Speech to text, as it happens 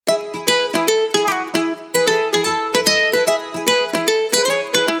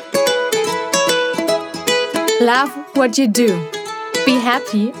Love what you do. Be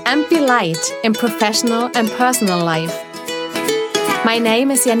happy and be light in professional and personal life. My name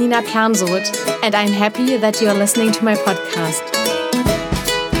is Janina Pernsoth, and I'm happy that you're listening to my podcast.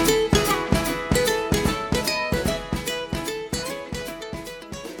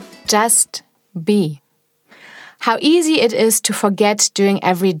 Just be. How easy it is to forget during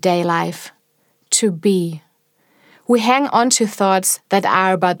everyday life. To be. We hang on to thoughts that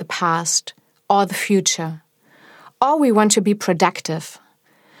are about the past or the future. Or we want to be productive.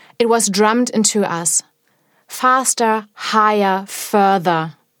 It was drummed into us. Faster, higher,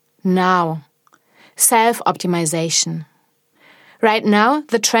 further. Now. Self-optimization. Right now,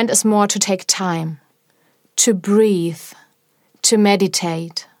 the trend is more to take time. To breathe. To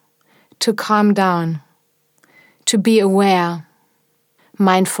meditate. To calm down. To be aware.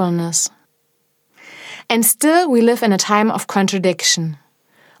 Mindfulness. And still we live in a time of contradiction.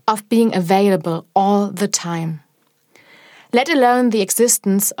 Of being available all the time. Let alone the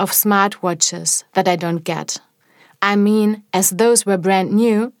existence of smartwatches that I don't get. I mean, as those were brand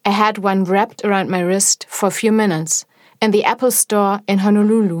new, I had one wrapped around my wrist for a few minutes in the Apple Store in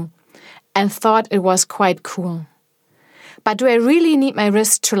Honolulu and thought it was quite cool. But do I really need my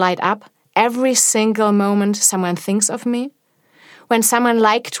wrist to light up every single moment someone thinks of me? When someone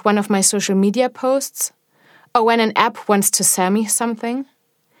liked one of my social media posts? Or when an app wants to sell me something?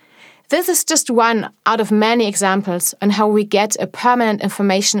 This is just one out of many examples on how we get a permanent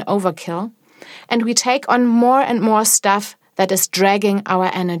information overkill, and we take on more and more stuff that is dragging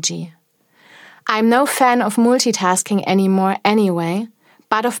our energy. I'm no fan of multitasking anymore anyway,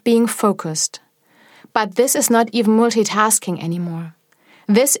 but of being focused. But this is not even multitasking anymore.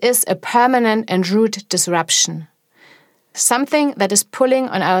 This is a permanent and rude disruption. Something that is pulling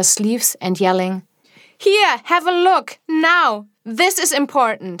on our sleeves and yelling, "Here, have a look, now, this is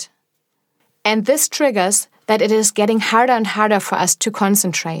important." And this triggers that it is getting harder and harder for us to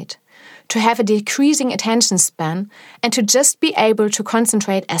concentrate, to have a decreasing attention span, and to just be able to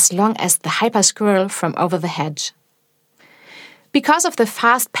concentrate as long as the hyper squirrel from over the hedge. Because of the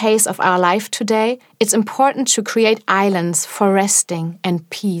fast pace of our life today, it's important to create islands for resting and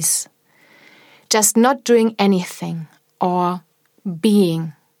peace. Just not doing anything or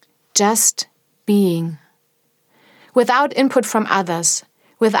being, just being. Without input from others,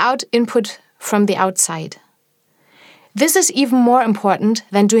 without input from the outside. This is even more important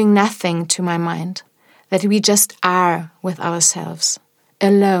than doing nothing, to my mind, that we just are with ourselves,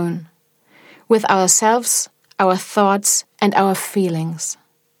 alone, with ourselves, our thoughts, and our feelings.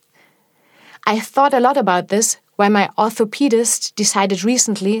 I thought a lot about this when my orthopedist decided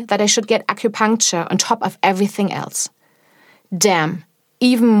recently that I should get acupuncture on top of everything else. Damn,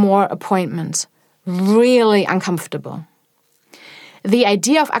 even more appointments. Really uncomfortable. The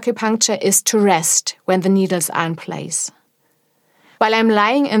idea of acupuncture is to rest when the needles are in place. While I'm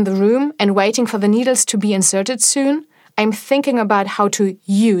lying in the room and waiting for the needles to be inserted soon, I'm thinking about how to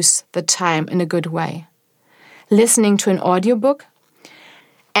use the time in a good way. Listening to an audiobook.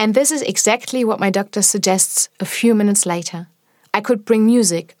 And this is exactly what my doctor suggests a few minutes later. I could bring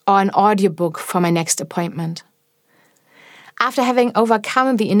music or an audiobook for my next appointment. After having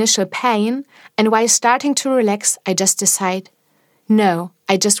overcome the initial pain and while starting to relax, I just decide, no,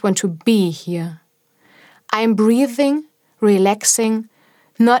 I just want to be here. I am breathing, relaxing,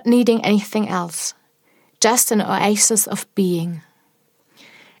 not needing anything else. Just an oasis of being.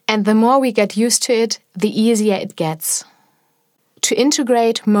 And the more we get used to it, the easier it gets. To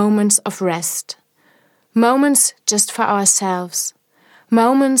integrate moments of rest. Moments just for ourselves.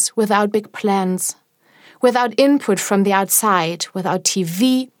 Moments without big plans. Without input from the outside, without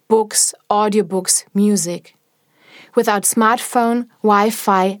TV, books, audiobooks, music. Without smartphone,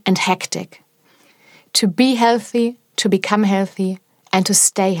 Wi-Fi, and hectic. To be healthy, to become healthy, and to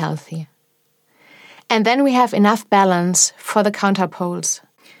stay healthy. And then we have enough balance for the counterpoles.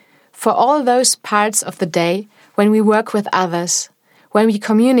 For all those parts of the day when we work with others, when we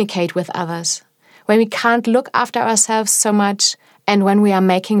communicate with others, when we can't look after ourselves so much, and when we are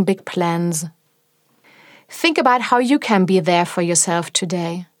making big plans. Think about how you can be there for yourself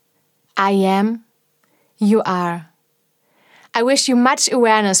today. I am, you are. I wish you much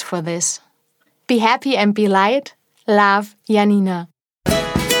awareness for this. Be happy and be light. Love, Janina.